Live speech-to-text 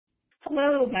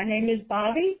Hello, my name is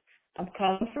Bobby. I'm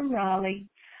calling from Raleigh.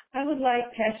 I would like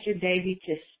Pastor Davy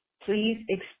to please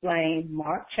explain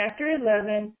Mark chapter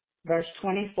 11, verse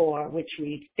 24, which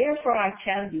reads, "Therefore I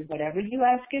tell you, whatever you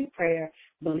ask in prayer,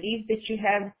 believe that you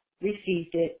have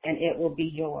received it, and it will be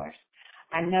yours."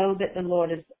 I know that the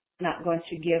Lord is not going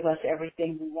to give us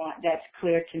everything we want. That's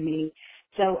clear to me.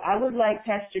 So I would like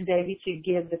Pastor Davy to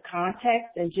give the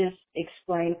context and just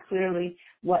explain clearly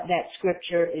what that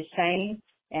scripture is saying,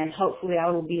 and hopefully I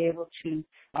will be able to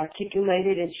articulate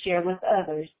it and share with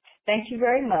others. Thank you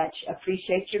very much.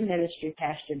 Appreciate your ministry,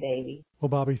 Pastor Davy. Well,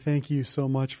 Bobby, thank you so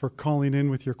much for calling in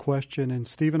with your question. And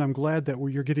Stephen, I'm glad that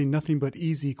you're getting nothing but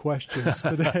easy questions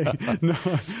today. No.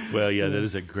 Well, yeah, that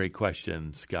is a great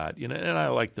question, Scott. And I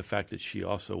like the fact that she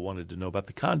also wanted to know about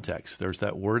the context. There's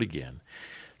that word again.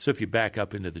 So if you back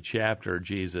up into the chapter,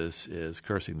 Jesus is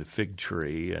cursing the fig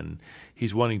tree, and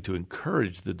he's wanting to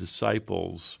encourage the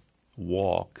disciples'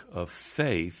 walk of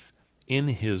faith in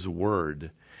his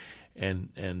word, and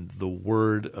the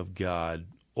word of God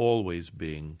always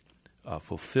being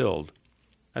fulfilled.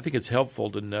 I think it's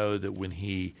helpful to know that when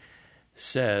he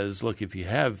says, look, if you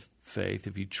have faith,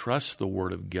 if you trust the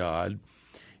word of God,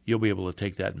 you'll be able to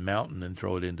take that mountain and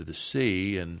throw it into the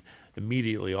sea. And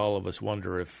immediately all of us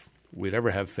wonder if we'd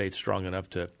ever have faith strong enough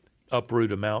to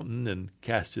uproot a mountain and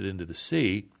cast it into the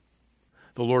sea.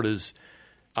 The Lord is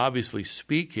obviously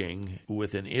speaking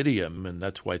with an idiom, and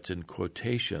that's why it's in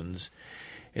quotations.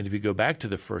 And if you go back to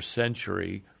the first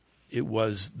century, it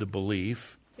was the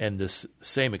belief, and this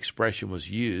same expression was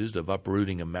used, of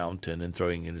uprooting a mountain and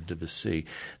throwing it into the sea.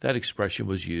 That expression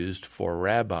was used for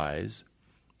rabbis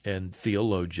and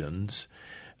theologians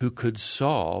who could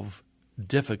solve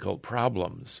difficult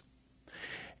problems.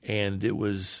 And it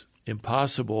was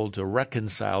impossible to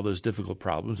reconcile those difficult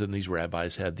problems, and these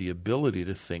rabbis had the ability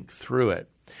to think through it.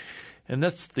 And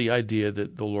that's the idea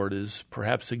that the Lord is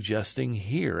perhaps suggesting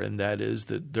here, and that is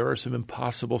that there are some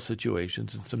impossible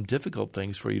situations and some difficult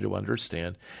things for you to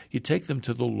understand. You take them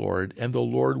to the Lord, and the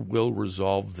Lord will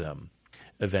resolve them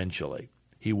eventually.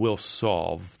 He will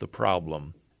solve the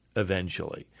problem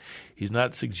eventually. He's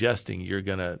not suggesting you're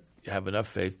going to have enough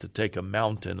faith to take a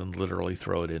mountain and literally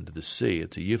throw it into the sea.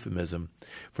 It's a euphemism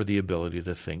for the ability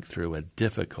to think through a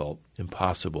difficult,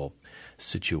 impossible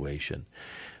situation.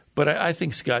 But I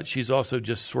think, Scott, she's also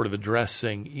just sort of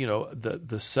addressing,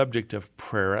 the subject of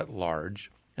prayer at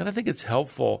large. And I think it's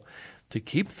helpful to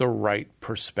keep the right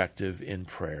perspective in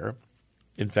prayer.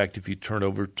 In fact, if you turn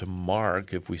over to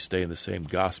Mark, if we stay in the same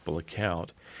gospel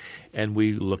account, and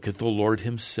we look at the Lord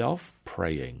himself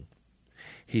praying,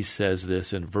 he says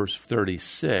this in verse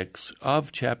 36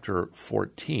 of chapter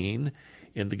 14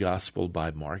 in the Gospel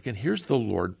by Mark. And here's the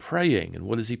Lord praying. And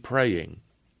what is he praying?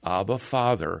 Abba,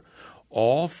 Father,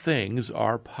 all things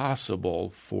are possible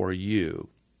for you.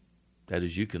 That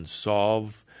is, you can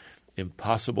solve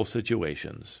impossible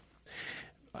situations.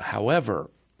 However,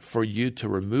 for you to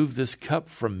remove this cup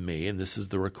from me, and this is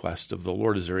the request of the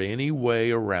Lord, is there any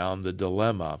way around the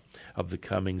dilemma of the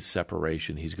coming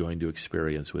separation he's going to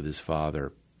experience with his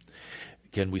Father?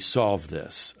 Can we solve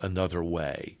this another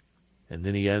way? And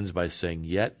then he ends by saying,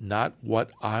 yet not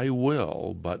what I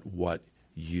will, but what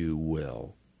you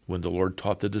will. When the Lord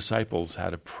taught the disciples how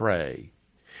to pray,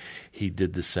 he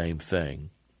did the same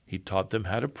thing. He taught them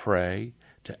how to pray,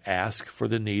 to ask for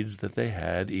the needs that they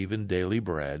had, even daily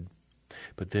bread.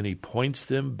 But then he points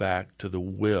them back to the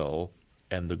will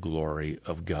and the glory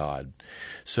of God.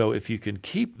 So if you can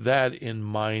keep that in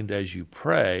mind as you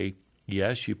pray,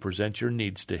 yes, you present your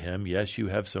needs to him. Yes, you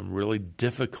have some really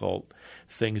difficult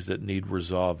things that need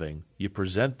resolving. You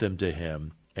present them to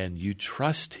him, and you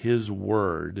trust his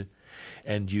word,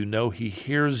 and you know he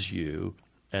hears you,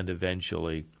 and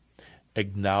eventually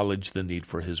acknowledge the need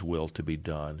for his will to be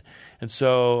done. And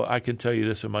so I can tell you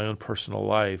this in my own personal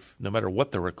life, no matter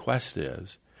what the request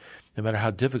is, no matter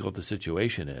how difficult the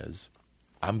situation is,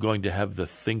 I'm going to have the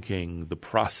thinking, the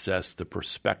process, the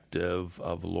perspective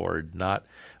of, Lord, not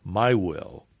my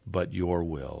will, but your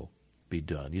will be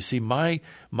done. You see, my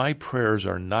prayers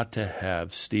are not to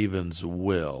have Stephen's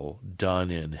will done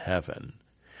in heaven,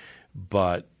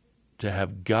 but to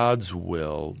have God's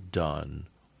will done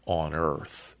on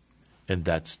earth. And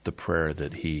that's the prayer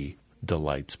that he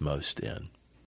delights most in.